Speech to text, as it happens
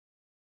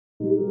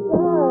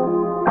Words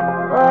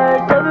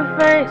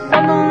everything,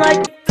 something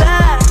like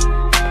that.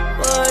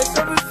 Words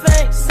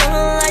everything, something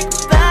like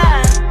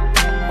that.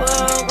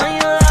 Well, when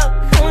you love,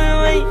 when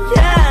you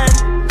can.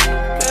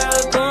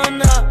 Girl, going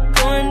up,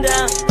 going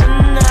down,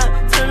 turning up,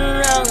 turning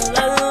around,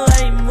 love the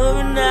way you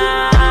moving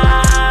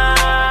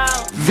now.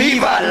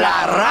 Viva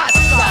la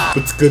raza!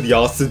 What's good,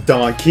 y'all? It's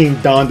Don, King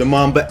Don the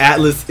Mamba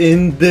Atlas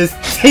in this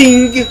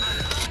ting.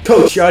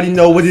 Coach, you already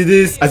know what it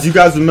is. As you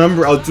guys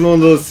remember, I was doing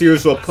a little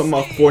series where I put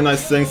my Fortnite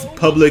settings in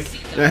public,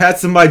 and I had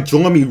somebody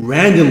join me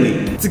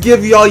randomly to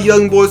give y'all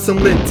young boys some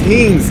lit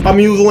teams. I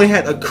mean, you only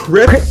had a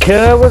Crip.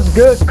 Cuz, what's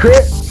good,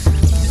 Crip?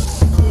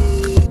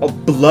 A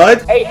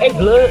Blood. Hey,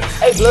 Blood.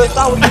 Hey, Blood,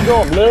 stop what you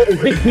doing, Blood.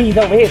 It's Big P's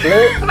over here,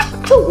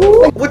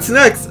 Blood. What's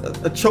next?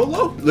 A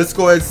Cholo? Let's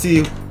go ahead and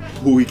see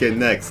who we get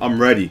next.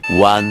 I'm ready.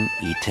 One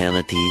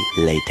eternity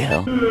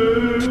later.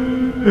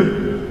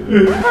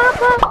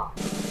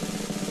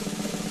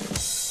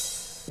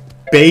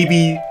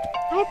 Baby.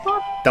 Hi,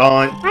 Pop.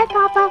 Don. Hi,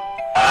 Papa.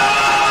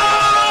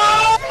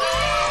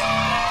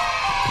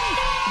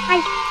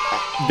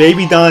 Hi.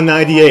 Baby Don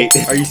 98.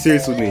 Are you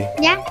serious with me?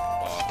 Yeah?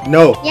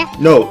 No. Yeah.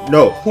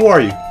 No. Who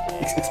are you?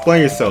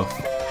 Explain yourself.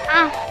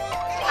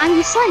 I'm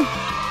your son.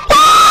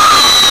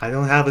 I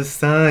don't have a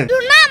son.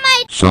 You're not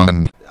my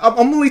Son. I'm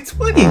only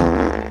 20.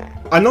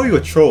 I know you're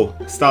a troll.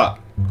 Stop.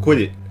 Quit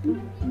it.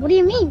 What do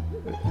you mean?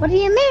 What do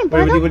you mean,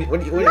 brother?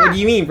 What do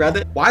you mean,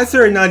 brother? Why is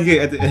there a 98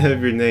 at the end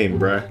of your name,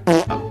 bruh?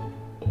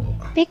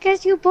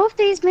 Because your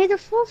birthday is May the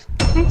 4th,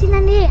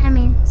 1998. I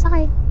mean,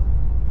 sorry.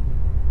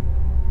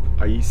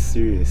 Are you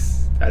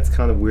serious? That's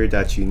kind of weird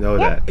that you know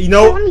Yep. that. You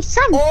know? I'm your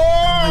son.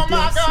 Oh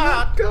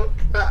my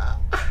God.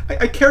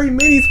 I carry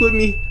minis with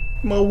me.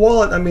 My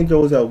wallet. I mean, there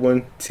was that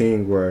one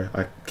team where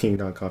I came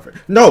down comfort.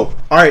 No.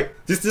 All right.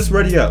 Just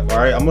ready up. All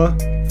right. I'm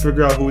gonna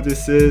figure out who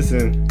this is,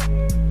 and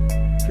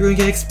you're gonna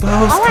get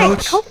exposed,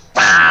 Coach.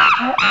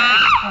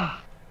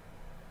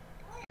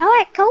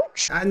 Alright,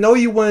 Coach. I know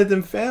you wanted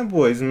them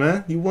fanboys,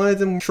 man. You wanted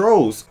them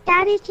trolls.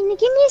 Daddy, can you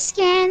give me a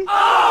scan?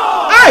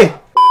 Hey!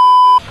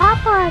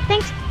 Papa,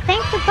 thank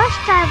the bus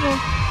driver.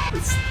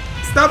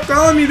 Stop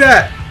calling me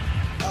that.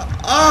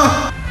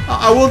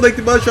 I would like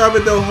the bus driver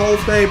the whole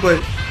thing,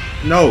 but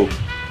no,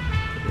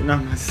 you're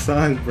not my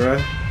son,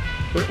 bruh.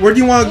 Where do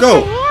you want to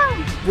go?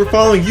 We're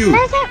following you.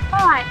 Where's that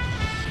part?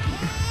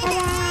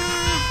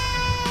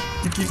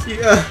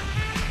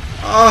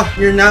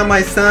 You're not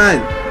my son.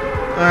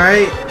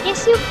 Alright?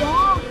 Yes, you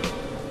are.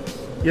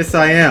 Yes,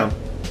 I am.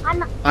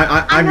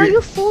 I know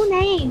your full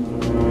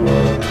name.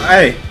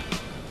 Hey.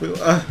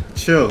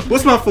 Chill.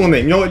 What's my full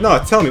name? You know what? No,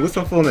 tell me. What's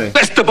my full name?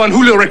 Esteban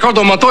Julio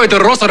Ricardo Montoya de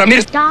Rosa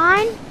Ramirez.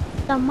 Don,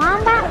 the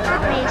Mamba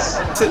Atlas.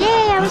 Yeah,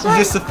 I was You're right.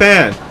 just a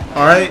fan.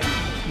 Alright?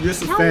 You're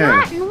just a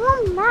fan. No,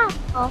 I'm not.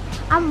 Oh,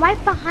 I'm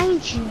right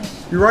behind you.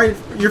 You're right.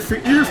 You're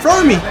in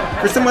front of me.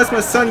 For someone that's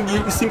my son,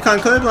 you seem kind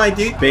of colorblind,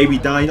 dude. Baby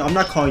Don. I'm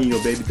not calling you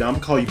a Baby Don. I'm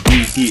gonna call you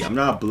BD. I'm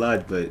not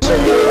blood, but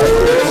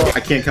I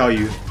can't call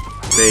you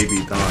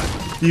Baby Don.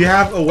 Do you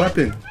have a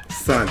weapon,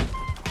 son?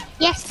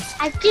 Yes,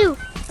 I do.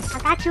 I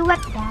got your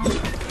weapon, Dad.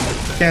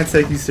 I can't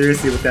take you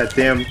seriously with that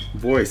damn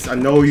voice. I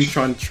know you're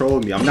trying to troll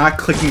me. I'm not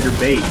clicking your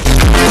bait.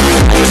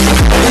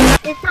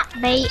 It's not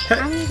bait.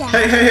 I'm Dad.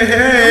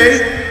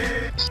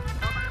 Hey!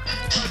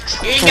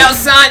 Here you go,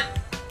 son.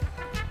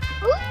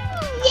 Ooh,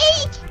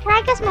 yay! Can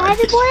I get some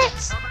heavy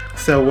bullets?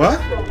 So what?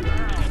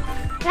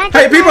 Can I get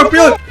Hey, some people, heavy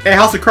feel it! bullets? Hey,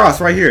 House of Cross,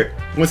 right here.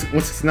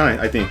 169,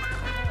 I think.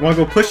 Wanna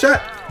go push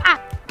that?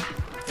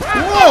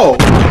 Whoa!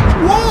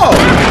 Whoa!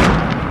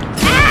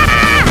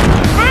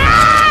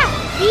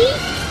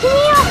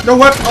 No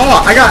what?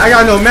 Oh, I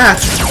got no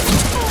mats.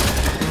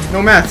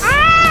 No mats.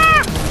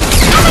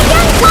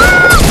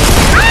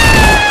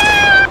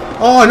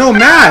 Oh, no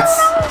mats.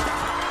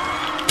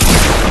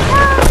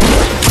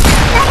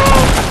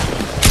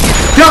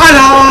 Got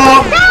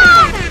him!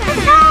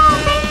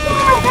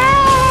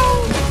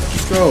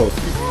 Let's go.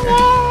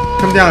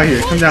 Come down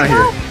here. Come down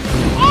here.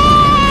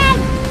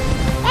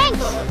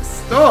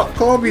 Stop!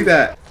 Call me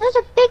that. There's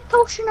a big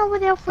potion over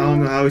there for I you.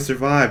 don't know how we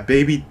survive.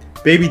 Baby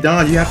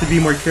Don, you have to be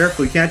more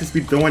careful. You can't just be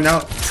throwing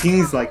out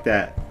teams like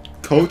that.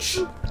 Coach?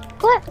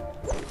 What?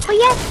 Oh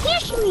yeah,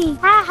 teach me.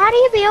 How do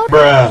you build?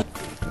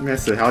 Bruh. Man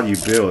said, how do you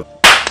build?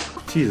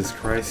 Jesus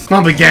Christ.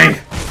 Mamba gang!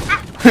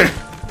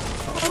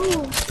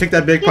 Ooh. Take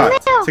that big pot.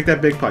 Take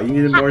that big pot. You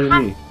need it more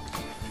than me.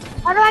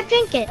 How do I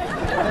drink it?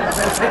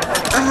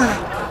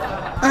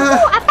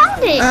 Oh, I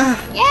found it!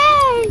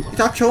 Yay!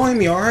 Stop trolling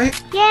me, alright?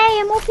 Yay,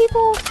 and more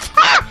people.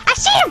 Ah! I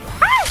see him!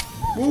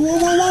 Ah!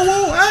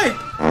 Whoa! Hey!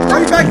 Why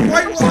are you back?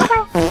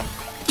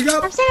 You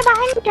got... I'm standing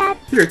behind you, Dad.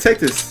 Here, take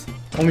this.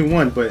 Only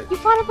one, but You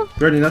fought the.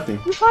 better than nothing.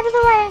 You fought the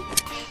way.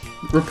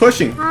 We're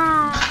pushing.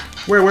 Ah.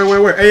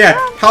 Where? Hey, yeah.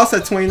 House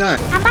at 29.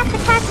 I'm about to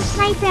try to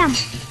snipe him.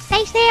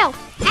 Stay still.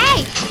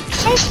 Hey!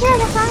 Stay still.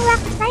 That's why I'm about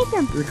to snipe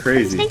him. You're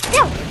crazy. Stay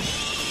still.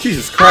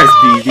 Jesus Christ,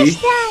 BD.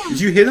 it's down. Did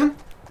you hit him?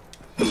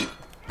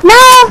 No!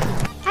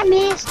 I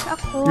missed,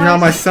 of course. You're not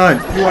my son.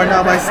 You are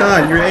not my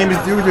son. Your aim is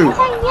doo-doo.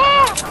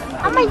 Yeah,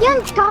 I'm a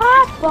young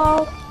god,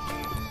 bro.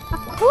 Of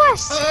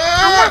course.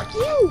 I'm like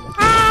you.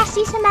 Ah, see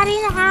somebody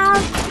in the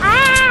house.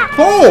 Ah!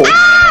 Oh!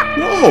 Ah!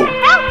 Whoa!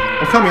 Help!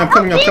 I'm coming, I'm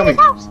coming, I'm Help, coming.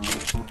 house.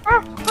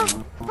 Ah, ah,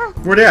 ah.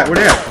 Where they at? Where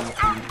they at?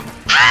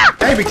 Ah!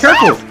 Hey, be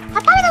careful! I'm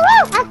coming the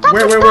room! I'm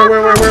Where?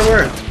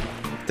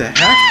 The heck?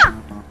 Ah!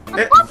 I'm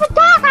Eh. going for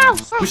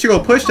doghouse! We should go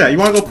push that. You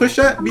wanna go push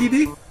that,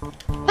 BD?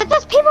 But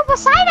there's people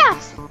beside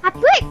us! A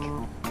brick!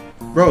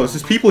 Bro, there's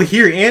just people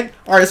here, and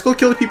alright, let's go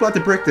kill the people at the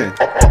brick then.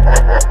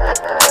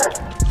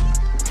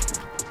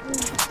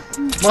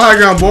 My high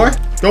ground, boy.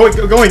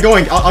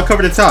 Going. I'll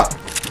cover the top.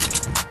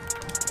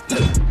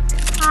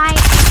 Hi.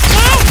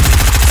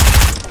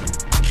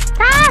 Yes!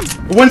 Come!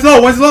 One's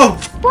low.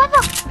 What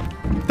the?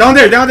 Down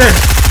there.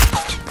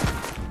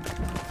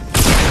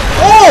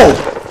 Oh!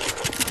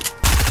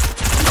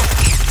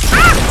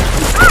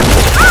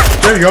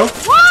 There you go.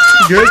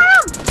 Whoa! Good.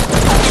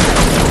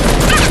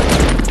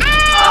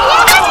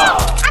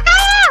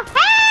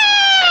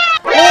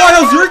 Oh, that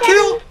was your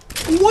kill?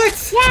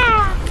 What?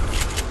 Yeah!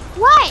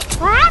 What?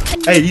 What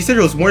happened? Hey, you said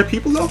there was more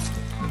people though?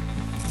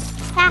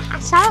 Yeah, I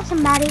saw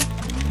somebody.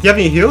 You have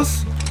any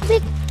heals?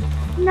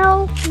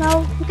 No.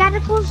 We gotta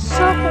go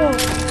circle.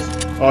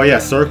 Oh yeah,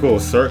 circle.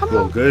 Come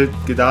on.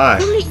 Good eye.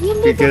 You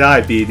need Good to...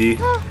 eye, BD.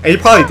 Hey,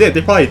 they probably did.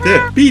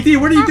 BD,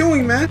 what are you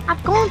doing, man?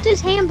 I'm going through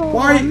this handle.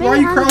 Why are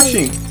you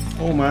crouching?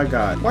 Oh my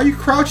god. Why are you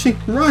crouching?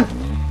 Run!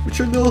 With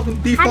your little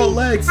default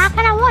legs. How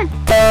can I run?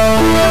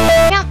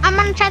 Yeah, I'm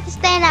gonna try to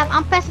stand up.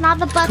 I'm pressing all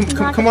the buttons.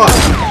 Come on.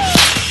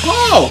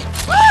 Whoa! Oh,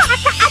 I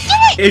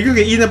did it! Hey, you're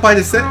gonna get eaten up by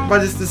the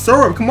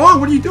sword. Come on,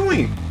 what are you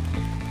doing?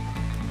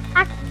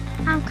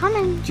 I'm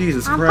coming.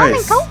 Jesus I'm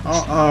Christ. coming,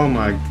 Coach. Oh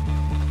my. No,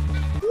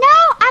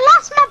 I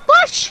lost my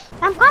bush.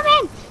 I'm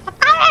coming.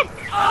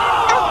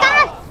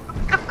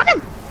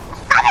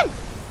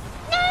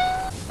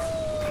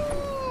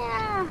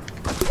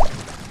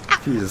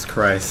 Jesus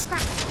Christ.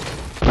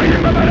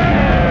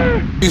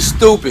 You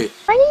stupid.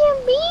 What do you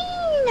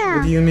mean?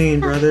 What do you mean,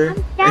 brother? I'm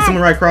Hey, dad.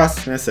 someone right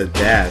across. That's a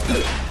dad.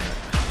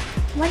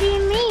 What do you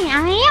mean?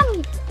 I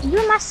am.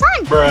 You're my son.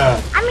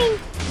 Bruh. I mean,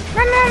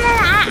 no.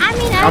 I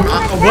mean, I'm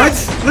my son.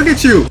 What? Look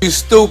at you. You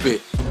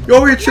stupid. You're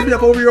over here tripping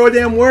up over your own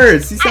damn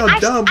words. You sound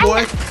dumb,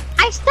 boy.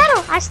 I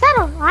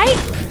stutter, right?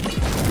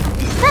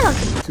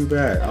 Stutter. Too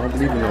bad. I don't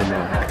believe you no more.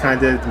 I kinda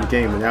did it in the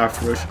game, but now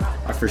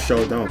I for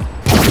sure don't.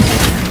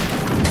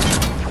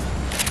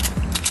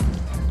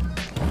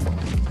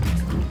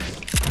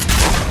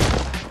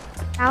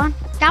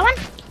 That one?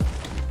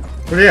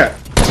 Where they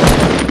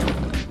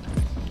at?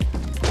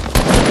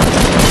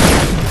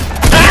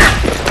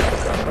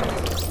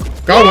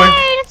 Got one.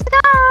 Hey, let's go.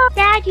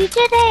 Dad, you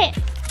did it.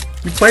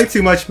 You play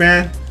too much,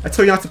 man. I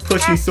told you not to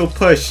push, you still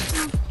push.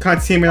 What kind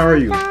of teammate are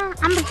you?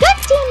 I'm a good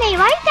teammate,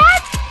 right,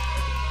 Dad?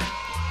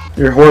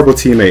 You're a horrible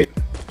teammate.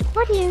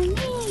 What do you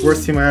mean?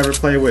 Worst team I ever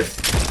played with.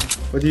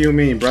 What do you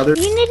mean, brother?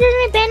 You need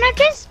any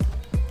bandages?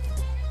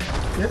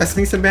 Yes,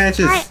 need some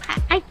bandages.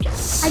 I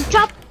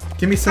dropped.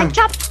 Give me I some.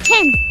 dropped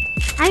 10.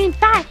 I mean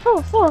 5,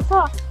 4.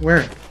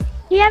 Where? Do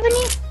you have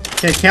any?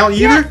 Can't count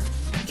either? Yeah.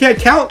 You can't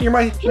count? You're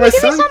my Can you give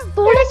son? me some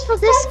bullets for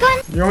this gun?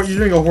 You're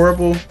doing a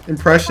horrible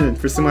impression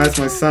for someone that's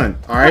my son.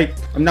 Alright?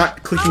 I'm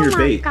not clicking your my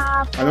bait.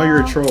 God, I know you're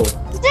a bro. troll.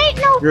 This ain't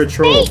no You're a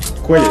troll. bait,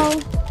 Quit bro.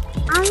 it.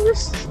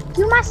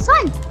 You're my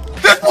son.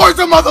 This boy's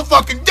a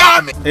motherfucking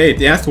diamond. Hey,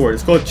 dance floor.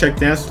 Let's go check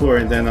dance floor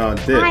and then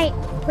dip. Alright,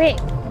 wait.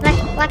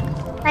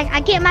 Like I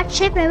get my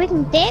chip and we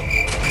can dip.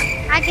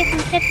 I get some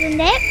chips and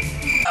dip.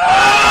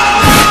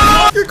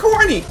 You're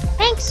corny.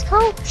 Thanks,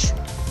 Coach.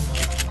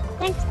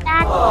 Thanks,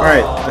 Dad.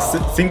 Alright,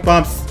 sink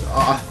bombs.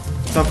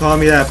 Stop calling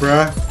me that,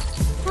 bruh.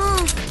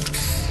 Oh.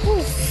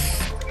 Ooh.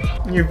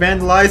 You're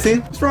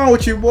vandalizing? What's wrong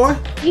with you, boy?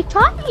 You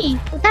taught me.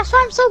 That's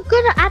why I'm so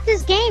good at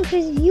this game,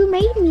 because you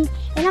made me.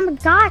 And I'm a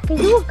god,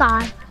 because you're a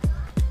god.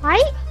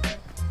 Right?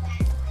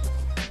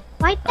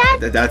 Right, Dad?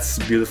 That's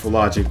beautiful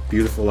logic.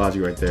 Beautiful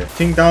logic right there.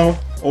 King Donald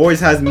always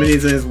has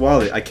minis in his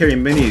wallet. I carry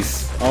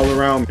minis all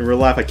around. In real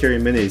life, I carry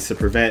minis to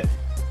prevent...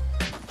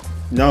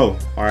 No.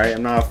 Alright,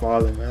 I'm not a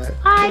father, man.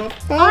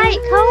 Alright,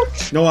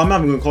 Coach. No, I'm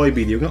not even gonna call you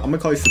BD. I'm gonna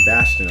call you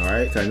Sebastian,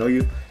 alright? Cause I know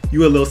you a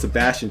little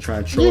Sebastian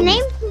trying to troll You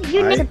me. named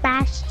Alright?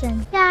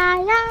 Sebastian.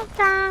 Da da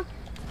da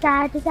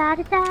da da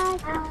da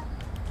da.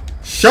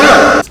 Shut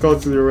up! Let's go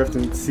to the rift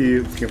and see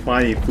if we can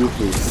find any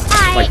foo-foos.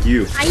 Like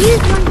you. I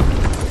used one.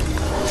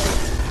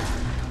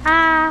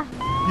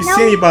 You no,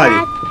 see anybody?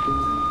 Dad.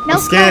 No, I'm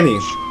scanning.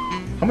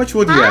 Coach. How much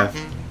wood do you have?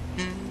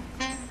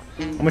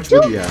 How much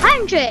wood do you have?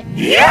 200.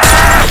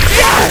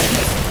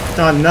 It's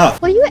not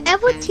enough. Will you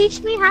ever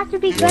teach me how to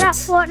be good at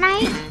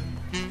Fortnite?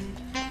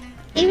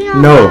 Even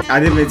though No, I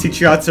didn't even teach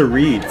you how to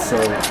read, so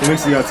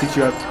eventually I'll teach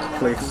you how to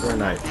play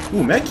Fortnite.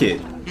 Ooh, medkit.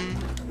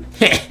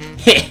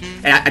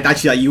 I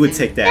thought you would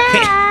take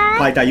that.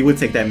 I thought you would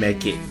take that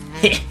medkit.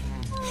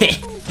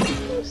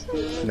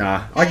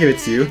 Nah, I'll give it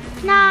to you.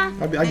 Nah.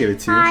 I'll give it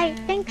to you. Alright,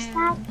 thanks,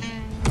 Dad.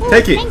 Ooh,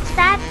 Take it. Thanks,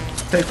 Dad.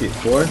 Take it,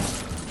 boy.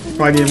 You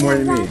probably need more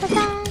than me.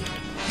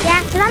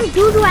 Yeah, because I'm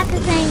doo-doo at the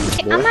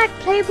thing. Boy. I'm at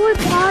Playboy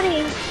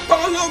Party.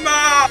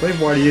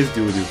 Playboy already is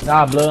doo-doo.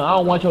 Nah, blood. I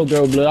don't want your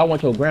girl, blood. I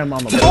want your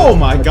grandmama. Blood. Oh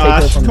my I'ma take her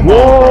gosh, from come you.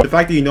 on. The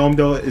fact that you know him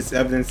though is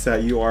evidence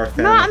that you are a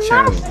fan No, of I'm the not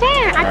channel. a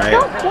fan. I Alright.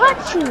 don't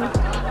watch you.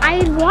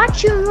 I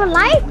watch you in real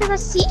life because I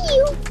see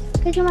you.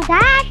 Because you're my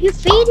dad. You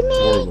feed me.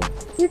 Horrible.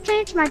 You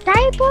change my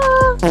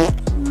diaper.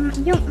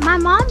 My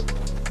mom.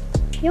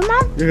 Your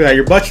mom. Look at that,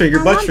 you're butchering,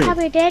 you're My mom butchering.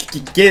 probably did.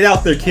 Get it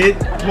out there, kid.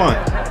 Come on.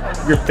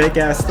 Your fake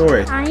ass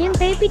story. I am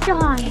baby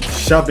Dawn.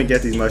 Shut up and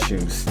get these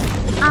mushrooms.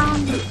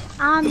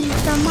 I'm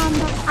the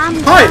mama. I'm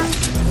the Hi! mom.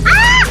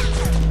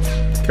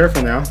 Ah!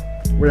 Careful now.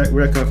 Where that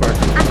coming from?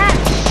 I got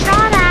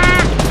shot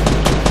at.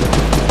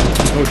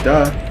 Oh,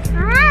 duh.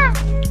 Ah!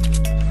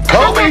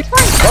 Kobe!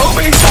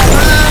 Kobe!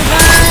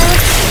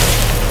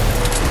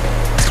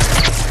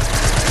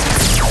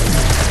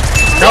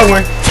 Got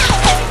one.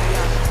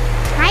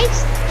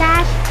 Nice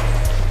dash.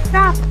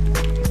 Drop.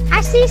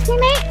 I see his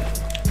teammate.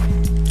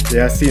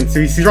 Yeah, I see him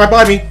too. He's right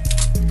by me.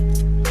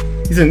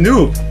 He's a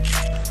noob.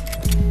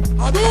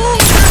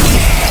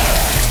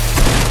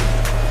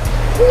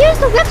 He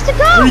used the whips to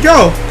go. Where'd he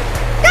go?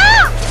 Go!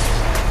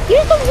 He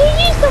used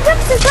the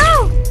whips to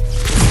go.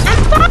 I'm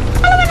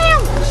following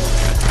him.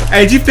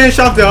 Hey, did you finish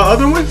off the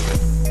other one?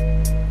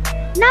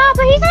 No,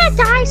 but he's gonna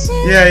die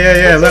soon.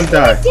 Yeah. Let him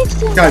die. This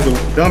guy's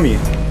a dummy.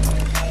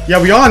 Yeah,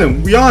 we on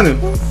him.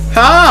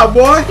 Ha,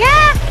 boy.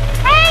 Yeah.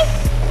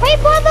 Hey,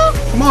 brother.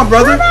 Come on,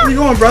 brother. Where you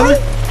going, brother?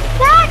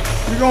 Dad.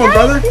 Where you going,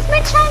 brother? This is my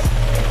chance.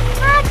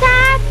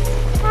 Dad.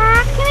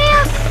 Come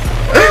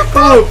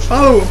here.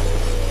 Follow.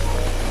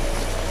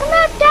 Come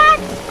here, Dad.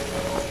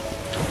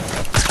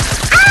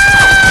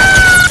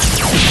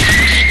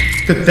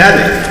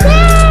 Pathetic.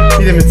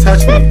 He didn't even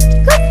touch me.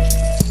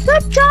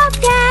 Good job,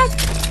 Dad.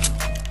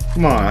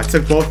 Come on, I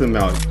took both of them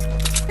out.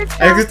 Good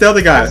job. Exit the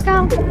other guy. Let's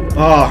go.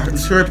 Oh,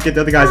 let's hurry up and get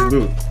the other guy's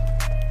loot.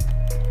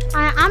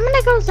 I'm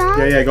gonna go zone.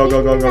 Yeah, go.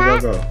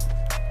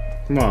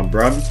 Come on,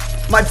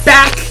 bruh. My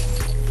back!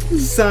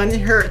 Son,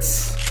 it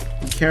hurts.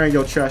 I'm carrying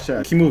your trash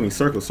ass. Keep moving,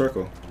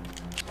 circle.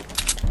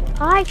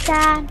 Alright,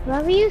 Dad.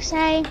 Whatever you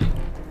say.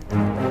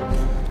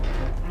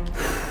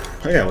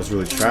 Oh yeah, it was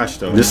really trash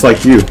though. Just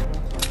like you.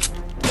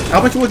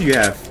 How much wood do you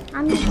have?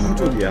 I'm How much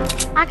wood do you have?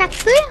 I got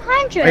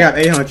 300. I got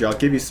 800, I'll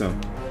give you some.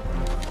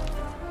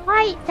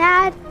 Alright,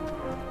 Dad.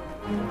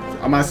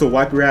 I might as well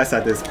wipe your ass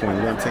at this point.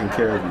 I'm taking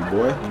care of you,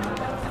 boy.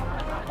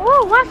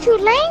 Oh, watch your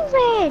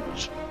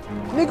language.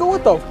 Nigga,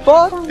 what the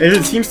fuck? There's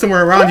a team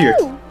somewhere around here.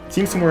 Ooh.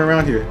 Team somewhere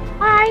around here.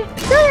 Alright,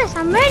 do this.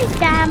 I'm ready,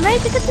 Dad. I'm ready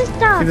to get this Get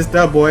done. this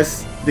dub,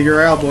 boys. Dig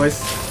her out,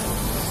 boys.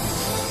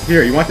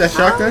 Here, you want that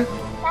shotgun?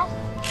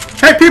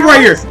 Hey, people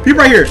right here! People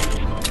right here!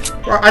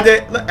 I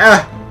did.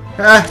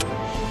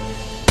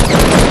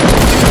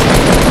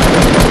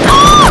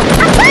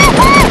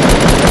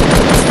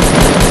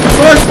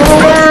 Push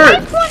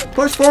forward!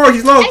 Push forward,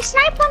 he's low. I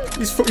snipe him.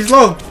 He's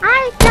low.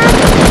 Alright, Dad.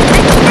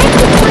 I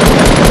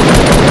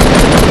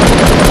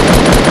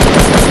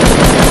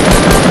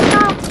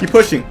sniped him. Keep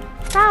pushing.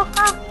 Go.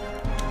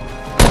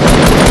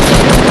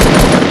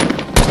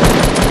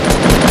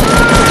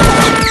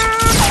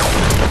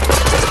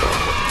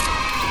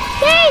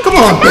 Come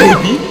on,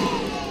 baby!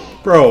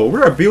 Bro,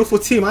 we're a beautiful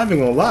team, I'm not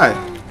even gonna lie.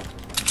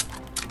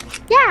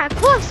 Yeah, of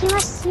course. You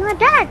must see my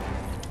dad.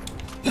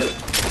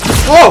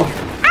 Oh!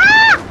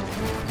 Ah!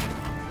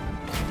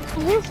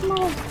 Here's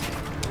my.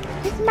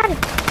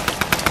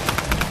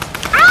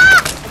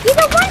 Ah! He's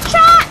a one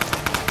shot!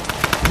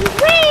 He's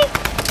weak!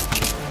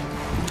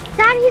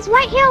 Dad, he's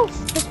right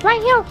health. He's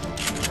right health.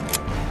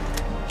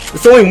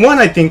 It's only one,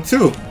 I think,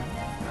 too.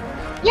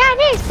 Yeah,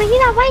 it is, but he's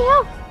not right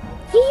health.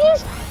 He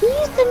used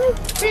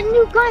the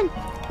new gun.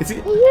 Is he?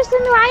 He used the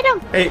new item.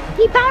 Hey,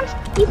 He bounced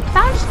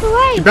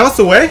away. he bounced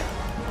away?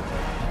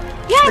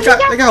 Yeah,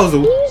 That guy was a.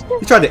 used the.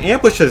 He tried to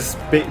ambush us,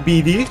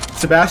 BD,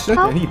 Sebastian,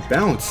 Oh. and he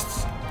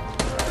bounced.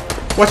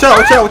 Watch out!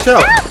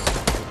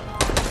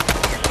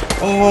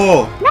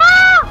 Oh! No!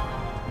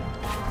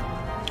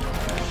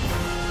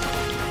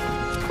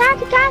 Dad,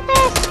 you got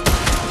this.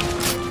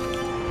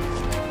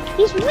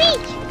 He's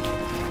weak.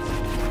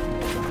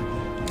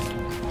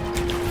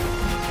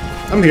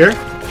 I'm here.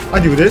 I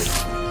do this.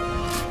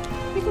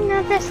 You can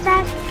do this,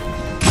 Dad.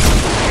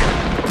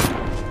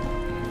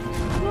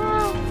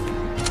 No.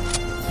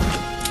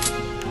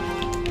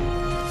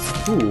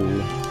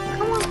 Ooh.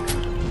 Come on.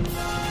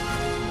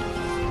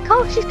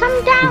 Coach, she's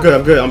coming down. I'm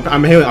good.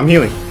 I'm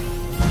healing.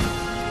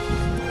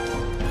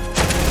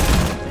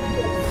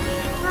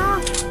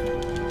 Oh.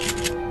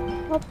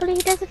 Hopefully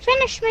he doesn't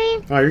finish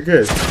me. Oh, you're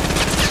good.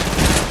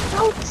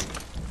 Coach.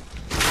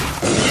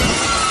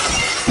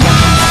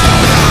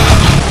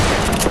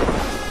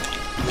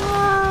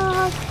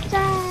 Oh,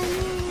 Dad.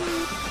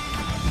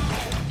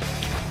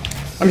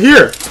 I'm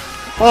here.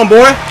 Come on,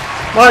 boy.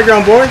 My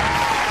ground, boy.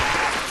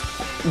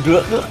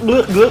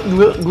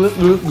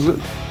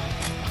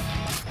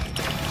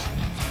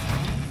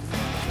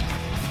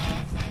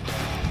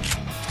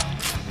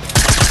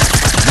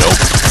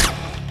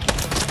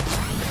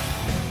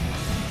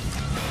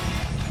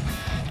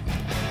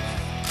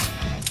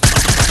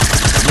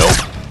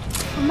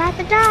 I'm about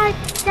to die,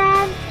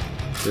 Dad.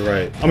 You're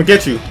right. I'm gonna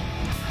get you.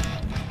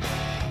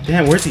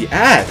 Damn, where's he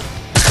at?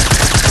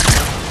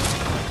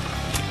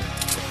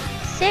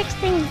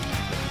 16,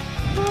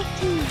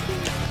 14,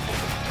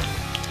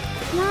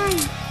 9,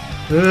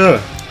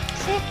 Ugh.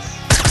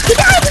 6. He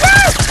died!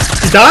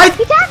 He died?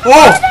 He died!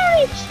 Oh! No!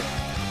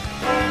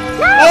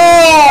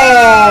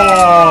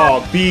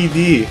 Oh!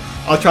 BD.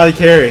 I'll try to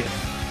carry.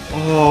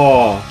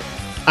 Oh.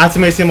 I have to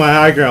maintain my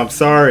high ground. I'm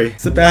sorry.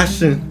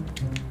 Sebastian.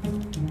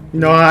 You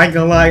know, I ain't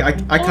gonna lie. I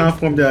kind of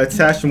formed an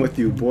attachment with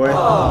you, boy.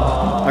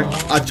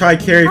 I'll try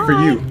to carry for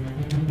you.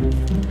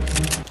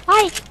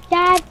 Hi,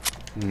 Dad.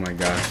 Oh my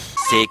gosh.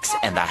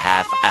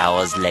 6.5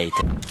 hours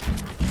later.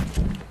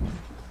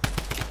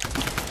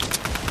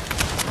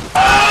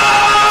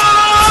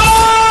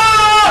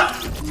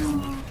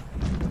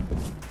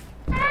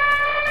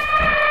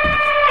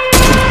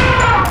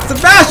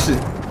 Sebastian!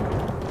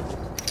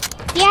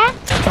 Yeah?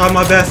 Try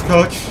my best,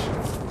 coach.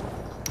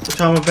 I'll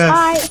try my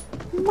best.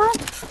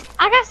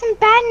 I got some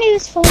bad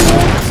news for you.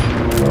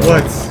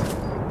 What?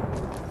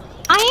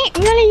 I ain't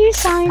really you,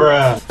 son.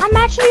 Bruh. I'm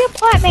actually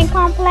apartment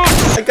complex.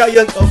 I got you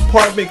an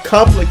apartment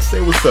complex.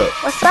 Say what's up.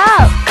 What's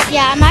up?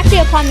 Yeah, I'm actually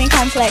apartment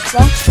complex,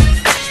 though.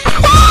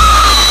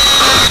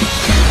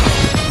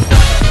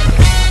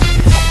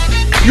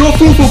 You're a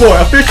Fufu Boy,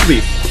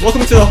 officially.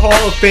 Welcome to the Hall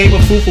of Fame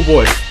of Fufu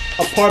Boys.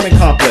 Apartment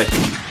complex.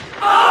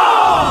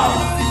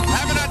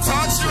 Haven't I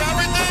taught you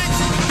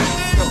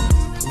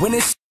everything? When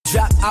this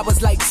dropped, I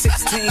was like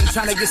 16,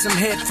 trying to get some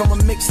head from a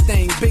mixed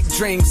thing. Big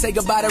dream, say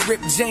goodbye to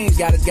Rip James.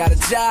 Got a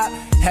job,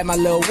 had my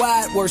little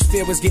wide. Worst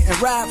fear was getting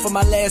robbed for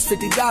my last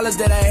 $50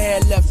 that I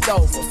had left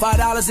over.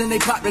 $5 and they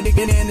popped it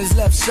again in his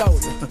left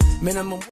shoulder. Minimum.